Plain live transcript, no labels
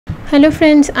Hello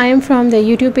friends, I am from the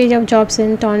YouTube page of jobs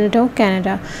in Toronto,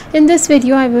 Canada. In this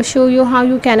video, I will show you how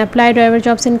you can apply driver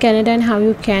jobs in Canada and how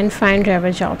you can find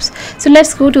driver jobs. So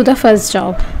let's go to the first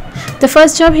job. The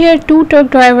first job here, 2 truck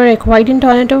driver required in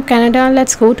Toronto, Canada.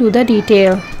 Let's go to the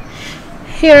detail.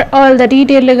 Here all the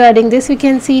detail regarding this we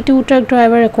can see. 2 truck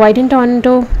driver required in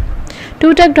Toronto.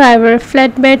 2 truck driver,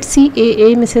 Flatbed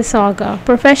CAA Mississauga.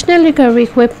 Professional recovery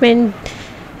equipment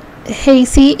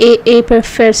CAA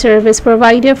preferred service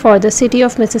provider for the city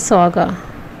of Mississauga.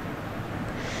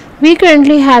 We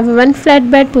currently have 1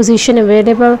 flatbed position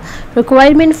available.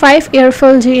 Requirement 5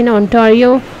 airful G in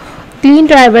Ontario. Clean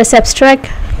driver's abstract.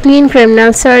 Clean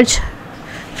criminal search.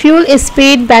 Fuel is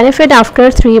paid. Benefit after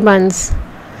 3 months.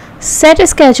 Set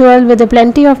schedule with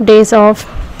plenty of days off.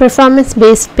 Performance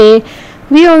based pay.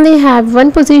 We only have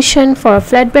 1 position for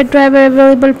flatbed driver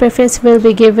available. Preference will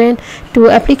be given to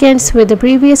applicants with the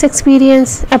previous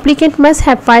experience. Applicant must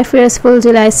have 5 years full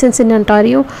G license in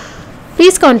Ontario.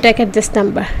 Please contact at this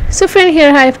number. So friend,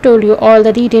 here I have told you all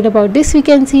the detail about this. We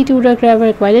can see 2 truck driver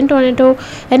required in Toronto,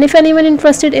 and if anyone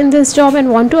interested in this job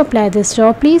and want to apply this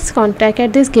job, please contact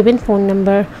at this given phone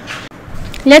number.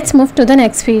 Let's move to the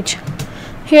next page.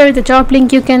 Here the job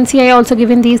link you can see. I also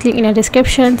given these link in a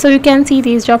description, so you can see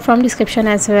these job from description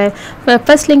as well. But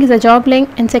first link is a job link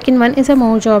and second one is a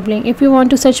more job link. If you want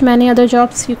to search many other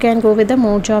jobs, you can go with the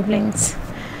more job links.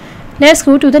 Let's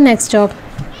go to the next job.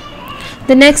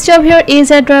 The next job here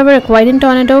is a driver required in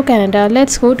Toronto, Canada.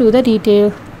 Let's go to the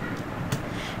detail.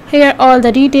 Here all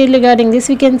the detail regarding this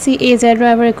we can see. AZ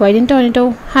driver required in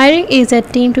Toronto. Hiring AZ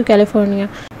team to California.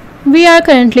 We are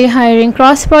currently hiring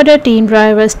cross-border team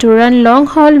drivers to run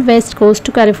long-haul West Coast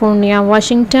to California,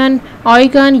 Washington,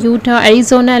 Oregon, Utah,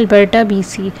 Arizona, Alberta,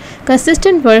 BC.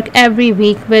 Consistent work every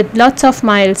week with lots of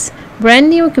miles. Brand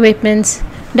new equipments.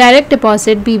 Direct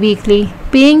deposit bi-weekly.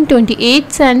 Paying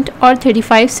 28 cents or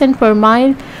 35 cents per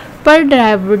mile per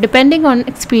driver depending on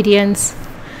experience.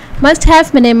 Must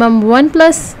have minimum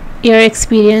 1+ year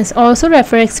experience. Also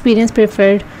refer experience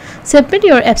preferred. Submit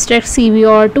your abstract CV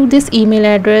or to this email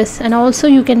address, and also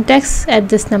you can text at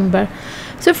this number.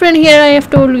 So friend, here I have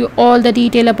told you all the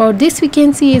detail about this. We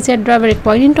can see is that driver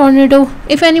required in Toronto.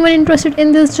 If anyone interested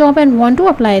in this job and want to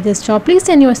apply this job, please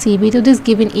send your CV to this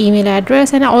given email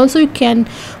address, and also you can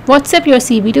WhatsApp your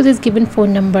CV to this given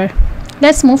phone number.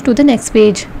 Let's move to the next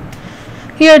page.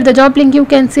 Here the job link you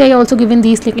can see. I also given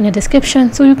these link in a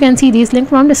description, so you can see these link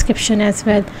from description as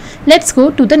well. Let's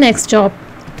go to the next job.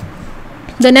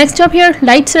 The next job here,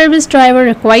 light service driver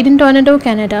required in Toronto,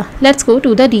 Canada. Let's go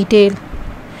to the detail.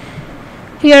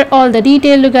 Here all the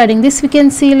detail regarding this we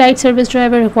can see. Light service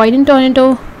driver required in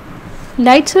Toronto.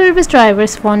 Light service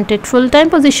drivers wanted. Full-time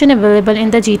position available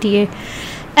in the GTA.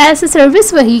 As a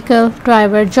service vehicle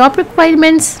driver, job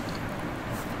requirements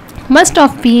must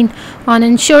have been on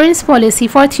insurance policy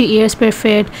for 3 years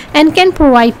preferred and can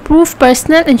provide proof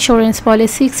personal insurance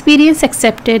policy experience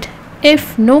accepted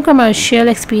if no commercial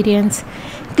experience.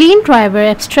 Clean driver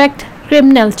abstract,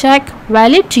 criminal check,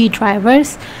 valid G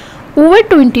drivers, over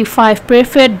 25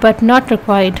 preferred but not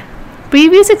required.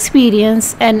 Previous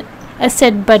experience an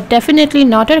asset but definitely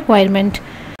not a requirement.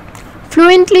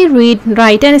 Fluently read,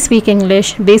 write and speak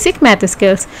English. Basic math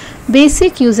skills.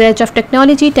 Basic usage of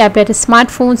technology, tablet,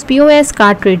 smartphones, POS,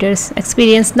 card readers.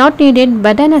 Experience not needed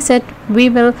but an asset we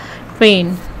will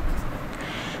train.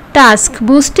 Task: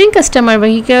 boosting customer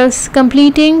vehicles,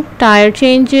 completing tire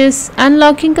changes,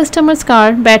 unlocking customer's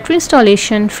car, battery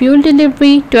installation, fuel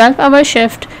delivery, 12-hour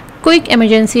shift, quick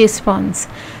emergency response.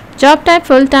 Job type: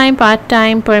 full-time,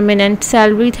 part-time, permanent.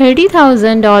 Salary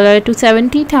 $30,000 to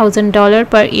 $70,000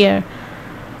 per year.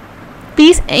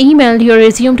 Please email your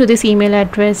resume to this email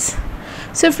address.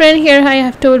 So friend, here I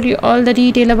have told you all the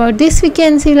detail about this. We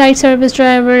can see light service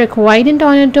driver required in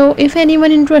Toronto. If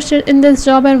anyone interested in this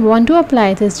job and want to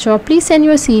apply this job, please send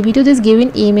your CV to this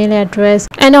given email address,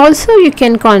 and also you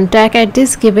can contact at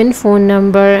this given phone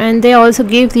number, and they also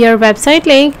give their website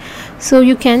link, so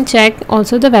you can check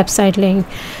also the website link.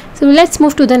 So let's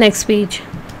move to the next page.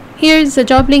 Here is the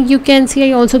job link you can see.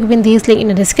 I also given these link in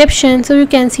the description, so you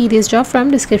can see this job from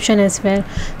description as well.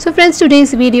 So friends,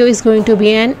 today's video is going to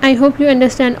be end. I hope you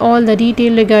understand all the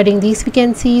detail regarding these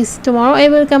vacancies. Tomorrow I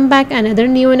will come back another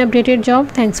new and updated job.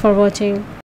 Thanks for watching.